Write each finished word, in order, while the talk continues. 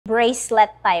bracelet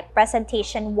type.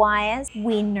 Presentation-wise,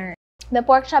 winner. The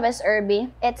pork chop is herby.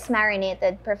 It's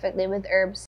marinated perfectly with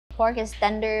herbs. Pork is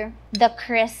tender. The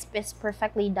crisp is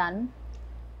perfectly done.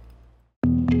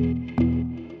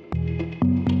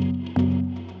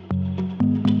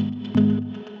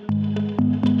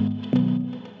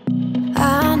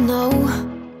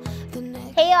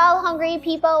 Hey all hungry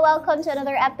people, welcome to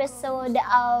another episode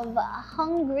of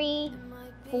Hungry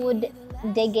Food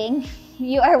Digging.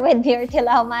 You are with your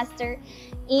Tilaw master,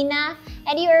 Ina,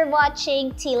 and you are watching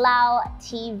Tilaw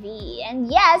TV. And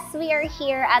yes, we are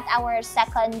here at our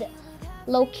second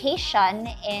location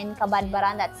in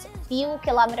Cabadbaran. That's few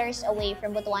kilometers away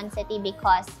from Butuan City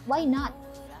because why not?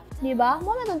 Diba?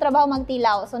 Mo na itong trabaho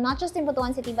magtilaw. So not just in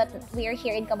Butuan City, but we are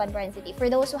here in Cabadbaran City. For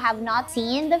those who have not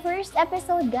seen the first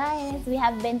episode, guys, we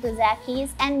have been to Zaki's.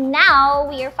 And now,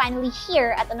 we are finally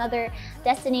here at another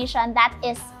destination that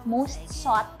is most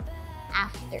sought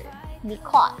after.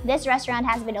 Because this restaurant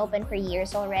has been open for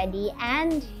years already.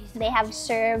 And they have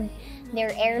served their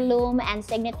heirloom and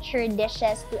signature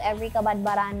dishes to every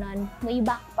Cabadbaranon way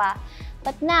back pa.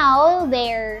 But now,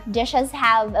 their dishes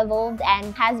have evolved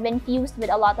and has been fused with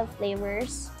a lot of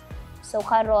flavors. So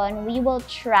karon, we will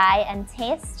try and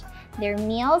taste their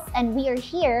meals, and we are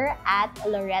here at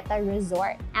Loreta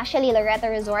Resort. Actually,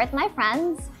 Loreta Resort, my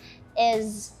friends,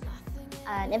 is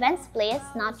an events place,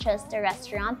 not just a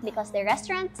restaurant, because the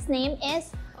restaurant's name is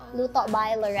Luto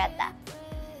by Loreta.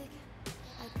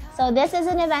 So this is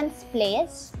an events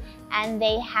place, and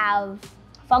they have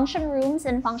function rooms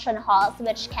and function halls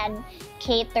which can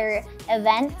cater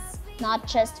events, not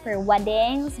just for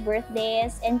weddings,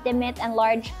 birthdays, intimate and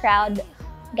large crowd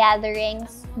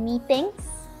gatherings, meetings,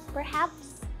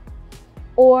 perhaps,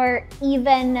 or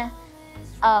even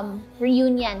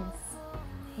reunions,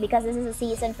 because this is a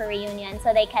season for reunions,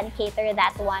 so they can cater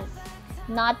that one.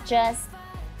 Not just,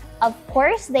 of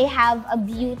course, they have a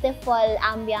beautiful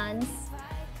ambience.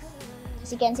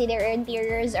 As you can see, their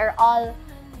interiors are all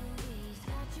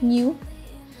new,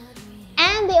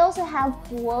 and they also have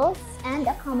pools and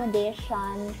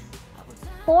accommodation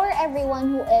for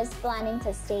everyone who is planning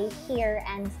to stay here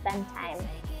and spend time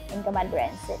in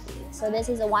Cabadbaran City. So this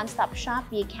is a one-stop shop.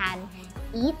 You can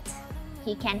eat,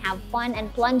 you can have fun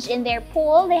and plunge in their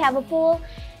pool. They have a pool.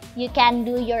 You can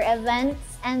do your events,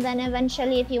 and then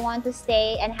eventually if you want to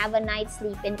stay and have a night's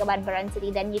sleep in Cabadbaran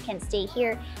City, then you can stay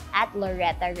here at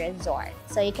Loreta Resort.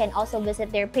 So you can also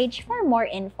visit their page for more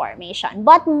information.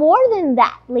 But more than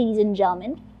that, ladies and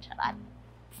gentlemen,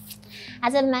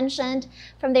 as I mentioned,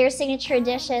 from their signature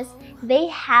dishes, they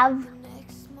have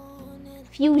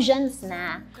fusions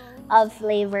na of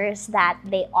flavors that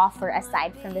they offer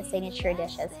aside from the signature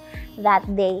dishes that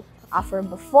they offer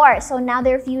before. So now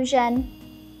their fusion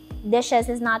dishes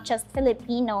is not just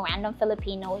Filipino, random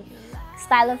Filipino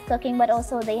style of cooking, but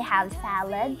also they have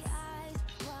salads.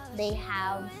 They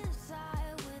have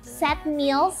set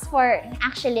meals for,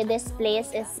 actually this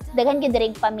place is dagan gyud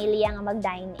ring pamilya nga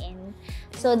mag-dine in.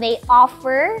 So they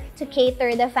offer to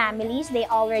cater the families. They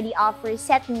already offer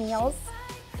set meals,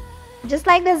 just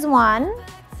like this one.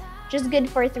 Just good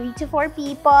for 3 to 4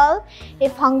 people.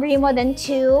 If hungry mo, then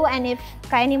 2, and if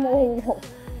kaya ni mo,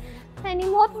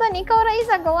 ikaw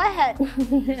Raisa, go ahead.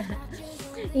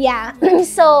 Yeah,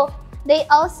 so they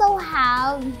also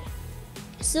have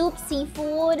soup,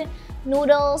 seafood,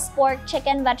 noodles, pork,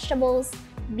 chicken, vegetables,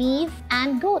 beef,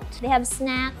 and goat. They have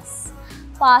snacks,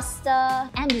 pasta,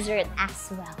 and dessert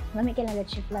as well. Lami kailangan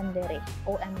chip lang dere.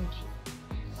 OMG.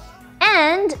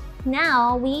 And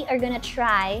now we are gonna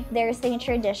try their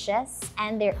signature dishes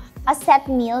and a set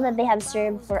meal that they have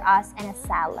served for us, and a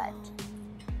salad.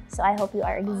 So I hope you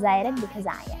are excited because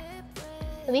I am.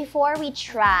 So before we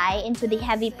try into the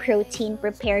heavy protein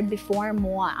prepared before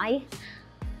moai,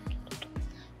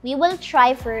 we will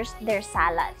try first their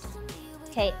salad.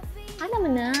 Okay, ano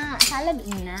man na, salad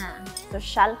una.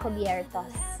 Social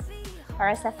cubiertos.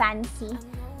 Or sa fancy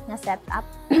na setup,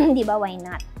 di ba, why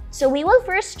not? So we will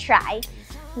first try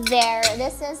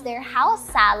this is their house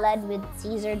salad with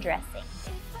Caesar dressing.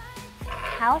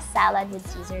 House salad with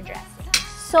Caesar dressing.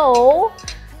 So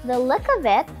the look of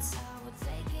it,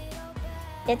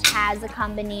 it has a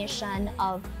combination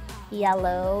of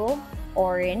yellow,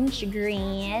 orange,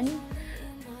 green,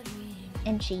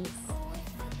 and cheese.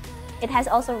 It has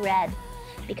also red,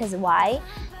 because why?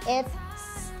 It's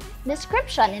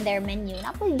description in their menu.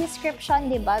 Napoli description,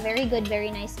 diba? Very good,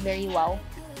 very nice, very wow.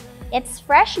 It's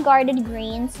fresh garden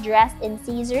greens dressed in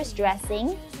Caesar's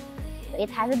dressing. So it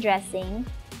has a dressing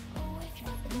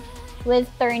with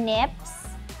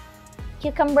turnips,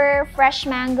 cucumber, fresh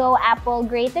mango, apple,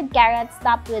 grated carrots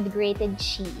topped with grated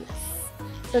cheese.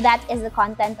 So that is the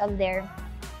content of their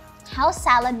House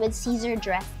salad with Caesar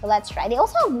dress. So let's try. They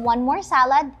also have one more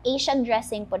salad, Asian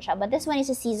dressing po siya, but this one is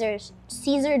a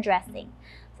Caesar dressing.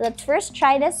 So let's first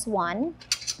try this one.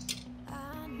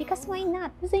 Because why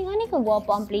not? Kasi nga ni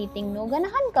kagwapo ang plating, no?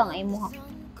 Ganahan kang ay mo.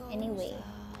 Anyway,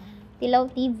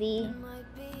 Tilaw TV,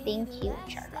 thank you,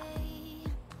 Chara.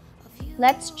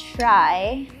 Let's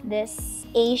try this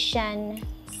Asian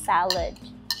salad.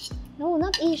 No,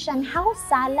 not Asian. House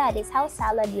salad. It's house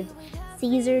salad with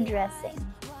Caesar dressing.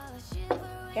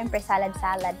 Siyempre, salad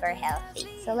for healthy.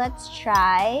 So let's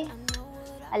try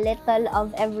a little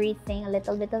of everything, a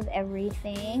little bit of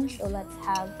everything. So let's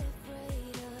have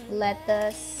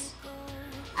lettuce,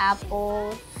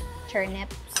 apples,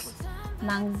 turnips,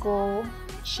 mango,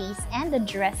 cheese, and the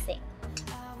dressing.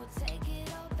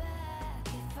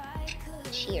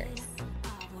 Cheers.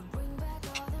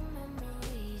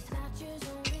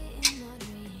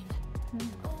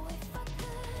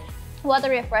 What a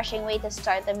refreshing way to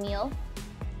start a meal.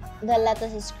 The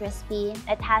lettuce is crispy.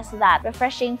 It has that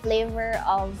refreshing flavor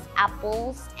of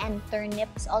apples and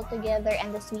turnips all together, and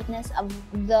the sweetness of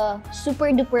the super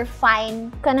duper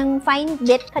fine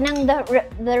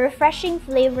the refreshing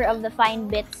flavor of the fine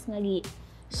bits nga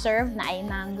serve na ay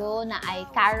mango, na ay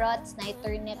carrots, na ay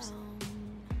turnips.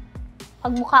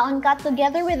 Pag mukaon ka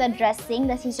together with the dressing,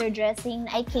 the Caesar dressing,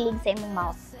 na ay kilig sa imong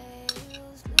mouth.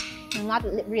 I'm not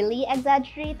really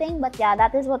exaggerating, but yeah,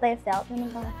 that is what I felt.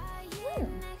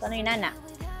 So,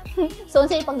 so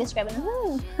say pag-describe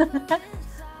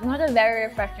not a very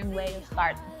refreshing way to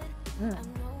start.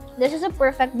 This is a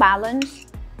perfect balance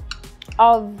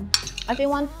of if you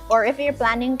want, or if you're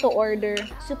planning to order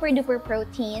super duper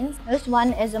proteins, this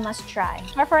one is a must try.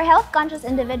 Or for health conscious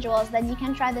individuals, then you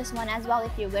can try this one as well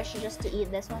if you wish just to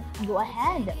eat this one. Go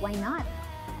ahead, why not?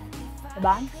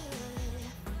 Diba?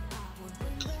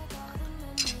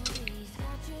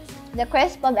 The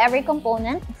crisp of every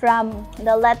component, from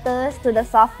the lettuce to the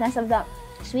softness of the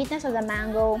sweetness of the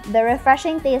mango, the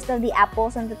refreshing taste of the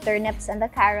apples and the turnips and the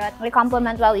carrot, they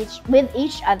complement well with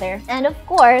each other. And of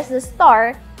course, the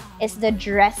star is the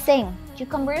dressing.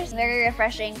 Cucumbers, very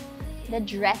refreshing. The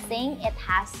dressing,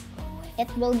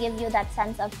 it will give you that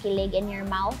sense of kilig in your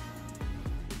mouth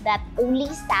that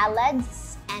only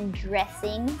salads and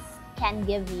dressings can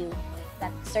give you.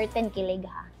 That certain kilig,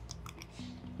 ha?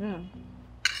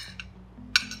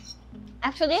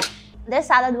 Actually, this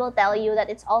salad will tell you that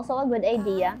it's also a good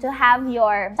idea to have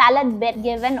your salad bit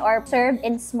given or served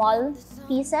in small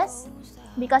pieces,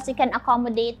 because you can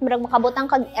accommodate, makabutang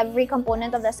kag every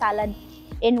component of the salad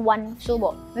in one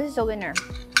subo. This is a winner.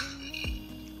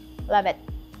 Love it.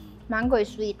 Mango is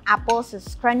sweet, apples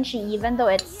is crunchy even though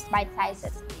it's bite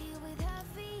sizes.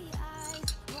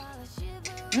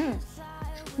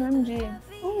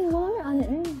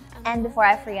 And before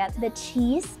I forget, the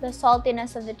cheese, the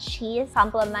saltiness of the cheese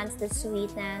complements the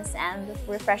sweetness and the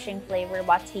refreshing flavor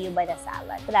brought to you by the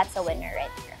salad. So that's a winner right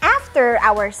here. After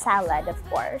our salad, of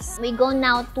course, we go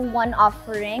now to one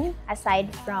offering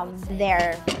aside from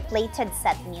their plated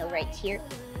set meal right here.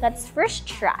 Let's first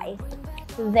try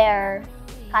their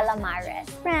calamares.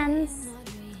 Friends,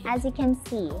 as you can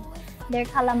see, their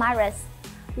calamares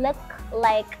look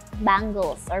like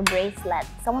bangles or bracelets.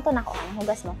 Samo to nako,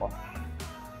 hugas mo ko.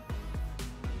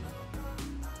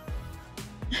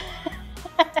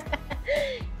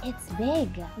 It's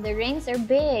big. The rings are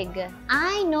big.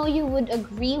 I know you would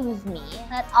agree with me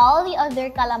that all the other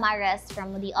calamares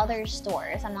from the other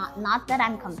stores, not that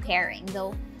I'm comparing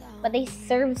though, but they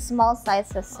serve small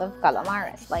sizes of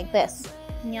calamares like this.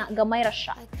 Gamay ra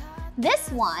siya. This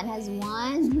one has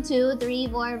 1, 2, 3,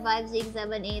 4, 5, 6,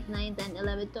 7, 8, 9, 10,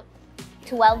 11,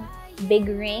 12 big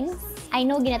rings. I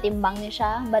know ginatimbang niya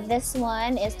siya, but this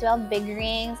one is 12 big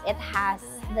rings. It has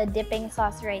the dipping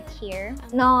sauce right here.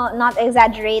 No, not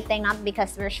exaggerating, not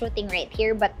because we're shooting right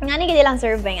here, but nga ni lang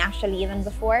serving actually even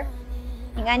before.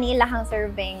 Nga ni ilang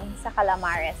serving sa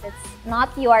calamares. It's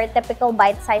not your typical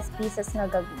bite-sized pieces na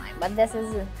gagmay, but this is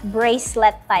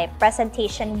bracelet type,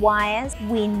 presentation-wise,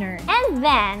 winner. And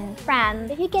then,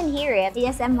 friends, if you can hear it,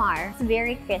 ASMR, it's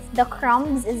very crisp. The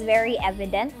crumbs is very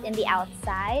evident in the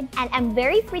outside, and I'm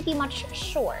pretty much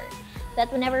sure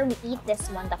that whenever we eat this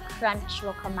one, the crunch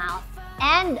will come out.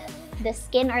 And the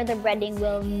skin or the breading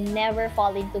will never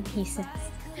fall into pieces.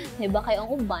 Diba kayo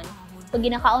ang uban? Pag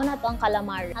ginakaon na to ang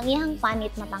calamari, ang iyang panit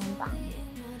matangtang.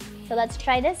 So let's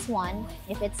try this one,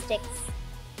 if it sticks.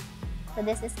 So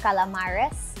this is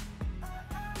calamares,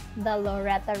 the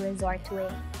Loreta Resort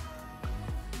way.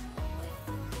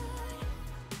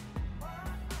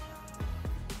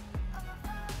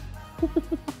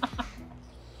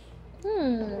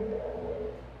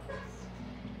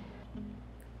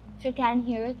 If you can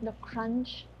hear it, the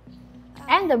crunch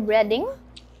And the breading,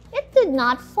 it did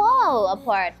not fall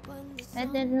apart.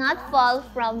 It did not fall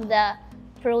from the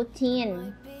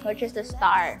protein, which is the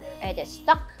star. It is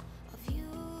stuck.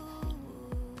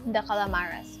 The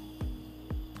calamares.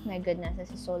 My goodness,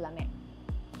 this is so lamig.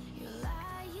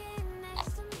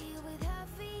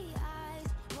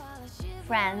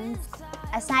 Friends,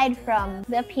 aside from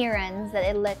the appearance that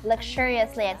it looks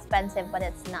luxuriously expensive, but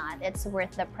it's not. It's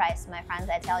worth the price, my friends.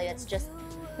 I tell you, it's just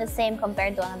the same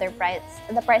compared to another price.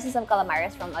 The prices of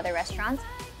calamares from other restaurants.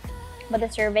 But the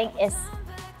serving is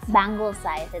bangle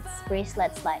size. It's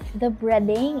bracelet size. The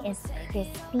breading is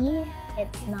crispy.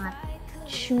 It's not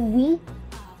chewy.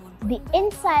 The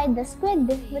inside, the squid,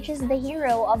 which is the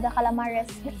hero of the calamares,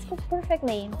 it's cooked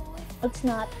perfectly. It's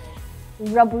not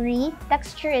rubbery.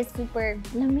 Texture is super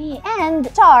yummy.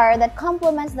 And char that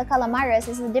complements the calamares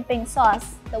is the dipping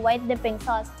sauce, the white dipping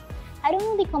sauce. I don't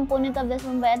know the component of this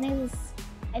one, but I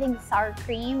think sour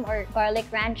cream or garlic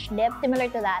ranch dip, similar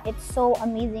to that. It's so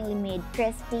amazingly made.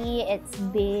 Crispy, it's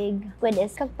big. Squid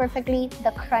is cooked perfectly.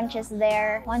 The crunch is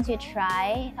there. Once you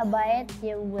try a bite,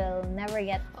 you will never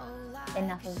get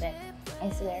enough of it. I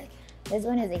swear. This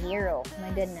one is a hero. My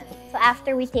goodness. So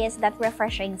after we taste that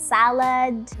refreshing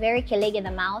salad, very kilig in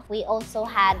the mouth, we also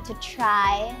had to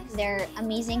try their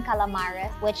amazing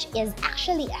calamares, which is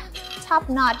actually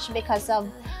top-notch because of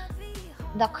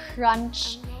the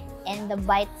crunch and the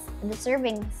bites, the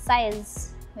serving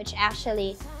size, which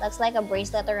actually looks like a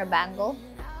bracelet or a bangle.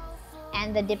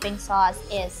 And the dipping sauce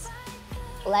is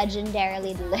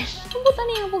legendarily delicious.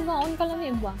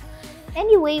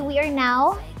 Anyway, we are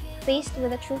now faced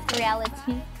with a truth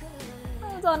reality.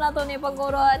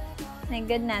 My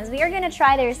goodness. We are gonna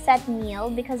try their set meal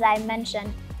because I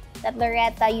mentioned that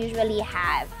Loreta usually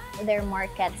have their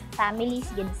markets. Families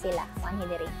gid sila.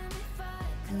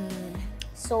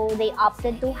 So they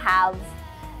opted to have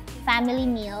family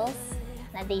meals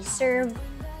that they serve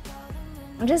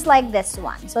just like this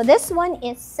one. So this one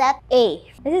is set A.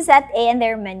 This is set A in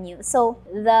their menu. So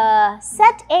the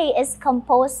set A is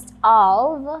composed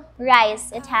of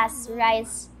rice. It has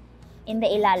rice in the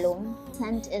ilalong.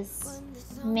 Scent is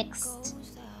mixed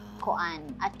koan,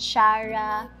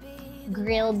 achara,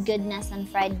 grilled goodness and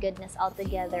fried goodness all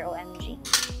together. OMG.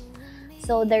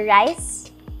 So the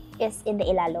rice is in the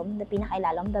ilalong, the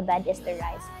pinakailalong. The bed is the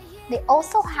rice. They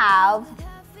also have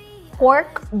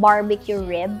pork barbecue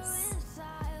ribs.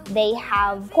 They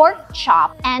have pork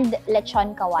chop and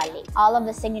lechon kawali. All of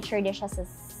the signature dishes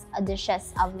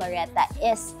of Loreta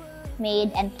is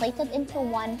made and plated into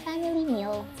one family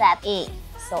meal set A.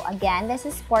 So again, this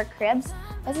is pork ribs,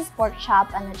 this is pork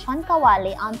chop and lechon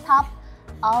kawali on top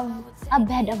of a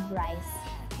bed of rice,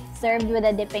 served with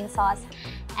a dipping sauce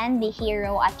and the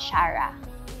hero achara.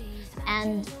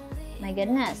 And my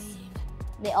goodness,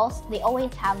 they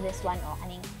always have this one,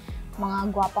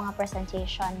 mga guwapa nga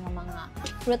presentation, mga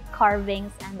fruit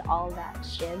carvings and all that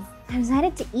shit. I'm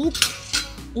excited to eat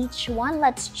each one.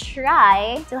 Let's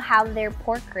try to have their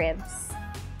pork ribs.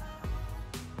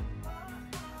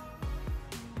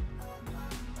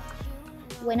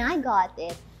 When I got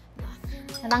it,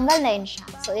 natanggal na yun siya.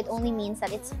 So it only means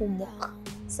that it's humok.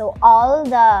 So all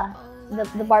the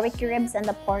barbecue ribs and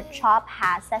the pork chop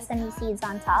has sesame seeds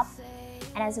on top,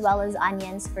 and as well as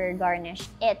onions for garnish.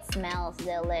 It smells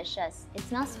delicious. It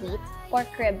smells sweet. Pork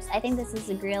ribs, I think this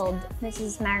is grilled. This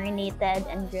is marinated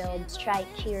and grilled. Let's try.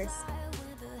 Cheers.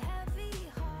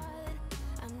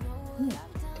 You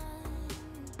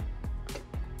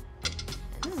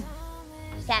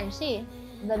can see,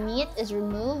 the meat is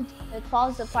removed. It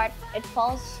falls apart. It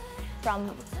falls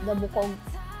from the bukog.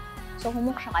 So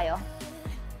humok siya kayo.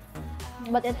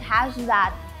 But it has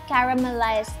that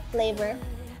caramelized flavor.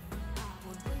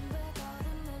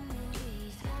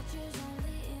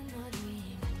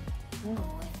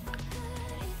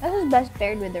 This is best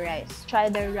paired with the rice. Try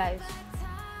the rice.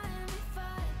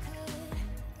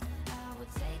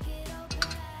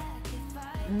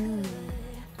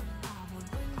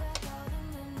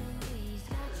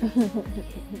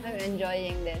 I'm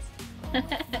enjoying this.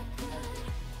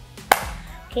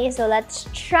 Okay, so let's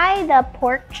try the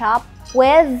pork chop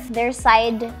with their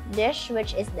side dish,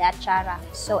 which is the achara.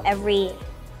 So every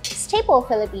staple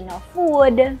Filipino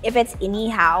food, if it's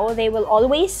inihaw, they will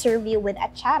always serve you with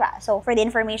achara. So for the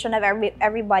information of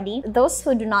everybody, those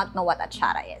who do not know what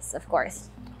achara is, of course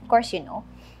you know.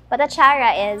 But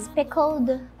achara is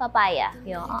pickled papaya.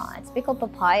 Yeah, it's pickled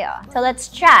papaya. So let's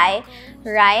try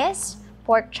rice,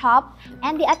 pork chop,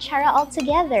 and the achara all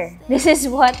together. This is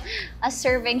what a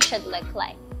serving should look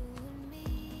like.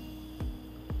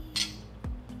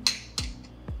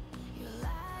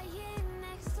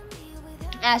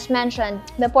 As mentioned,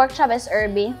 the pork chop is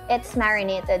herby. It's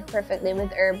marinated perfectly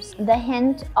with herbs. The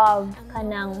hint of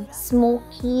kanang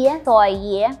smoky,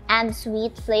 soy, and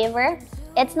sweet flavor.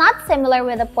 It's not similar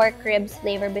with the pork ribs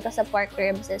flavor because the pork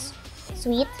ribs is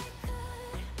sweet.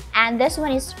 And this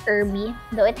one is herby,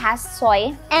 though it has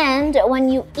soy. And when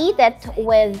you eat it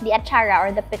with the achara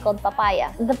or the pickled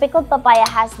papaya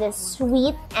has this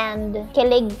sweet and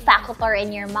kilig factor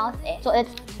in your mouth. So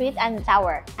it's sweet and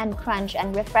sour and crunch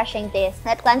and refreshing taste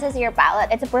that cleanses your palate.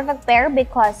 It's a perfect pair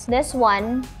because this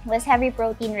one with heavy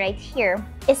protein right here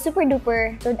is super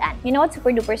duper sudan. You know what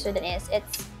super duper sudan is?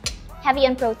 It's heavy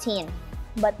on protein.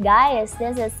 But guys,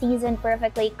 this is seasoned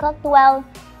perfectly, cooked well.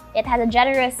 It has a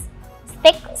generous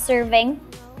thick serving,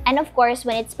 and of course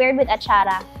when it's paired with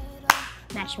achara,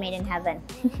 match made in heaven.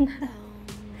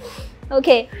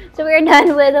 Okay, so we're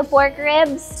done with the pork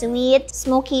ribs. Sweet,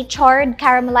 smoky, charred,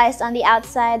 caramelized on the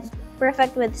outside,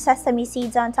 perfect with sesame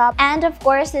seeds on top, and of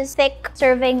course this thick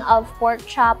serving of pork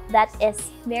chop that is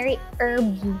very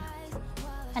herby.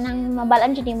 Kanang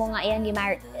mabalan jud mo nga yan,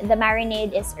 the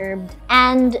marinade is herbed,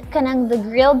 and kanang the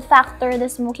grilled factor, the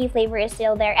smoky flavor is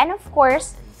still there. And of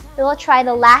course we will try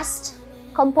the last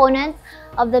component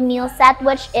of the meal set,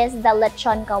 which is the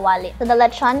lechon kawali. So the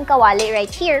lechon kawali right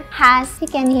here has, you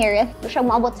can hear it, siyang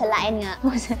maabot sa lain nga,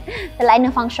 sa lain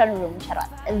ng function room,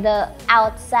 charot. The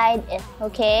outside is,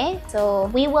 okay, so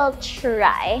we will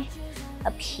try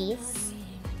a piece.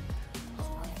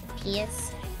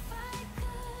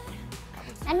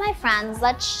 And my friends,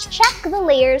 let's check the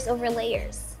layers over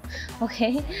layers.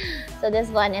 Okay, so this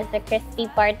one is the crispy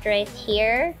part right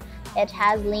here. It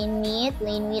has lean meat,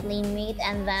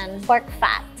 and then pork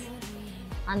fat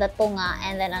on the tunga,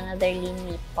 and then another lean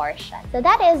meat portion. So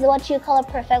that is what you call a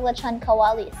perfect lechon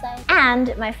kawali size.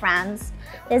 And my friends,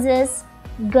 this is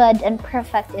good and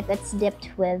perfect if it's dipped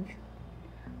with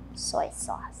soy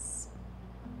sauce.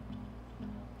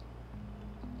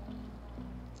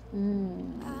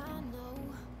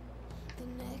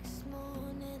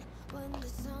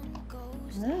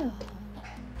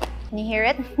 Can you hear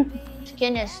it?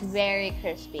 Skin is very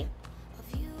crispy.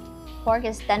 Pork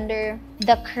is tender.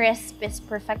 The crisp is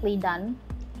perfectly done.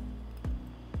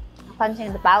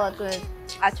 Punching the palate with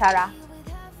achara.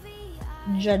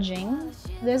 Judging,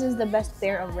 this is the best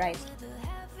pair of rice.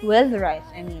 With rice,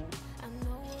 I mean.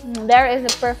 There is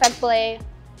a perfect play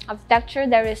of texture.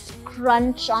 There is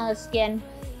crunch on the skin.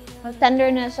 The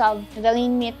tenderness of the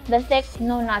lean meat. The thick,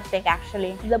 no, not thick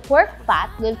actually. The pork fat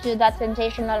gives you that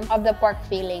sensation of the pork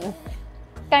feeling.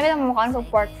 Kaya naman mukhaan for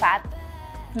pork fat.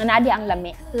 Nanadi ang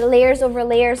lami. The layers over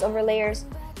layers over layers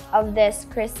of this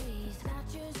crisp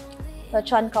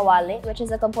lechon kawali, which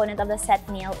is a component of the set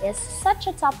meal, is such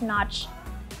a top notch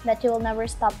that you will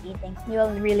never stop eating. You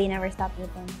will really never stop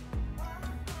eating.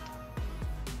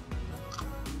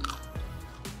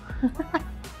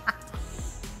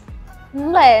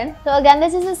 Okay, so again,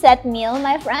 this is a set meal,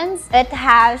 my friends.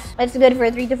 It's good for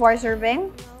 3 to 4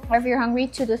 serving, or if you're hungry,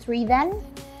 2 to 3 then.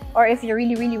 Or if you're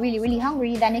really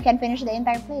hungry, then you can finish the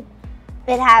entire plate.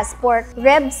 It has pork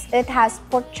ribs, it has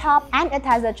pork chop, and it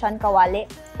has lechon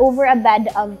kawali over a bed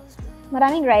of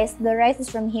maraming rice. The rice is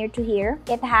from here to here.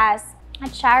 It has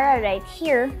achara right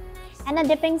here, and a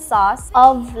dipping sauce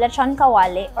of lechon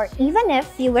kawali, or even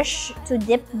if you wish to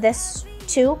dip this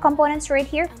 2 components right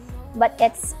here, but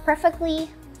it's perfectly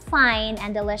fine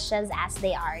and delicious as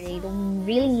they are. They don't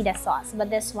really need a sauce, but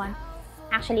this one,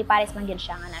 actually, pares man gid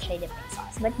siya nga na siya dipping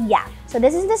sauce. But yeah, so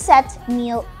this is the set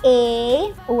meal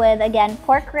A with, again,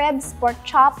 pork ribs, pork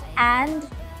chop, and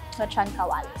lechon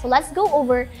kawali. So let's go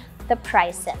over the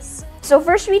prices. So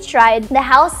first we tried the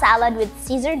house salad with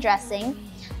Caesar dressing.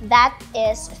 That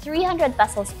is 300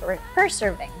 pesos per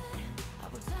serving.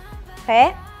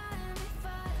 Okay?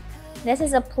 This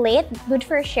is a plate, good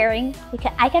for sharing.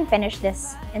 I can finish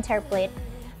this entire plate.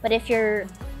 But if you're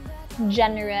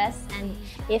generous and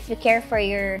if you care for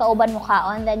your kauban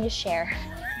mukhaon, then you share.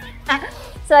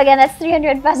 So again, that's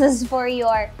 300 pesos for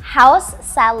your house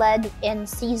salad in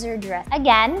Caesar dress.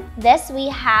 Again, this we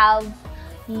have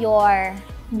your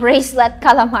bracelet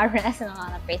calamares. No,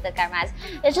 not bracelet calamares.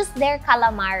 It's just their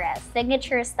calamares.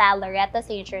 Signature style, Loreta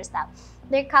signature style.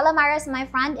 Their calamares, my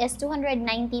friend, is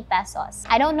 290 pesos.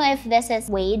 I don't know if this is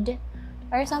weighed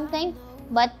or something,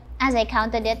 but as I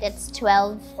counted it, it's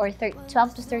 12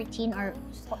 to 13 or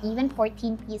even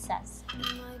 14 pieces.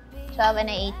 12 and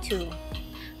I ate 2.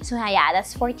 So yeah,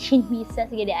 that's 14 pieces.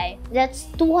 That's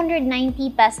 290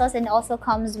 pesos and also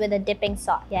comes with a dipping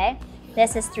sauce. Okay?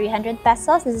 This is 300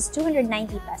 pesos. This is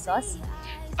 290 pesos.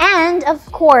 And of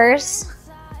course,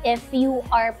 if you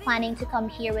are planning to come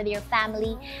here with your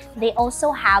family, they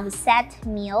also have set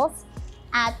meals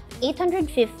at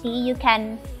 850. You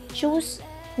can choose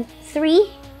 3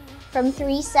 from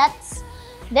 3 sets.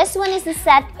 This one is the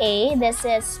set A. This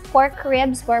is pork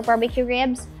ribs, pork barbecue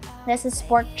ribs. This is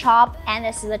pork chop, and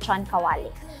this is the chon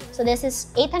kawali. So this is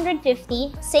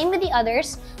 850. Same with the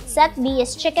others. Set B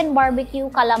is chicken barbecue,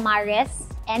 calamares,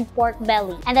 and pork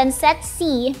belly. And then set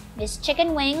C is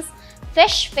chicken wings,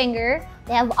 fish finger.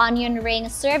 They have onion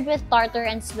rings served with tartar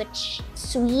and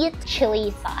sweet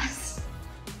chili sauce.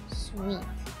 Sweet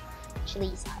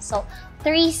chili sauce. So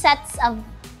 3 sets of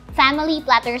family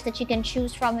platters that you can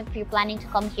choose from if you're planning to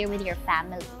come here with your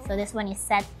family. So this one is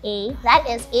set A. That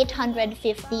is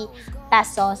 850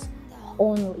 pesos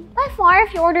only. By far,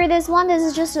 if you order this one, this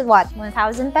is just what,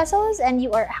 1,000 pesos, and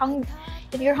you are hungry.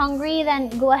 If you're hungry, then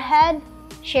go ahead,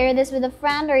 share this with a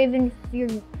friend, or even if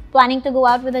you're planning to go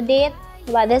out with a date.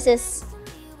 But this is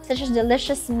such a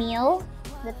delicious meal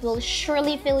that will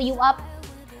surely fill you up.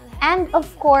 And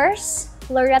of course,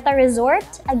 Loreta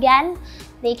Resort, again,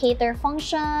 they cater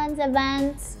functions,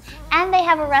 events, and they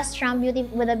have a restaurant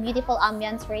with a beautiful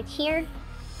ambience right here,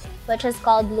 which is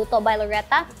called Luto by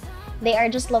Loreta. They are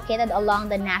just located along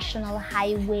the National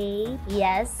Highway.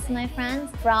 Yes, my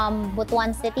friends. From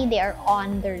Butuan City, they are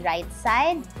on the right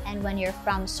side. And when you're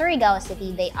from Surigao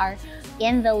City, they are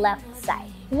in the left side.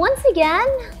 Once again,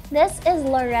 this is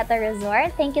Loreta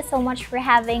Resort. Thank you so much for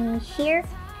having me here.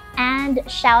 And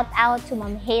shout out to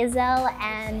Ma'am Hazel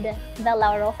and the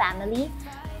Lauro family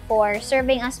for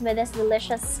serving us with this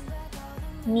delicious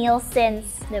meal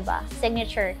since, diba,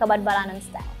 signature Cabadbaran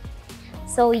style.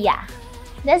 So yeah,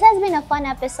 this has been a fun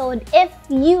episode. If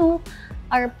you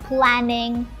are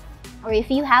planning or if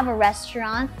you have a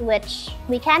restaurant which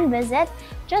we can visit,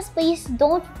 just please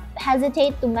don't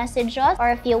hesitate to message us, or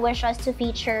if you wish us to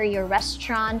feature your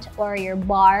restaurant or your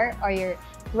bar or your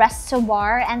resto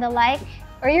bar and the like,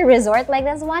 or your resort like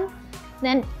this one,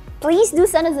 then please do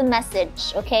send us a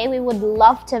message, okay? We would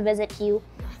love to visit you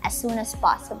as soon as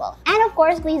possible. And of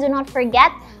course, please do not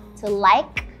forget to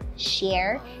like,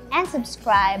 share, and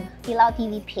subscribe Tilaw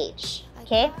TV page,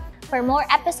 okay? For more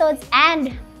episodes,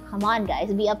 and come on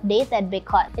guys, be updated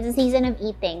because it's a season of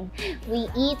eating. We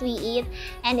eat,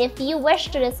 and if you wish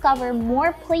to discover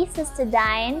more places to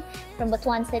dine from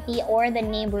Butuan City or the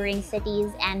neighboring cities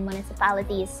and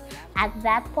municipalities at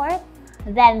that part,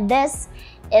 then this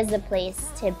is the place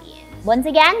to be in. Once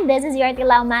again, this is your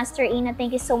Tilaw Master Ina.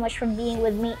 Thank you so much for being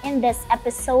with me in this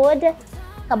episode,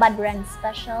 Cabadbaran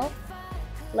special.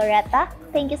 Loreta,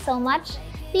 thank you so much.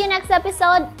 See you next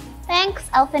episode. Thanks.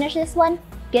 I'll finish this one.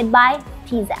 Goodbye.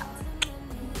 Peace out.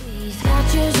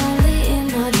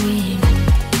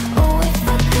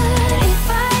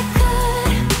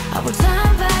 I would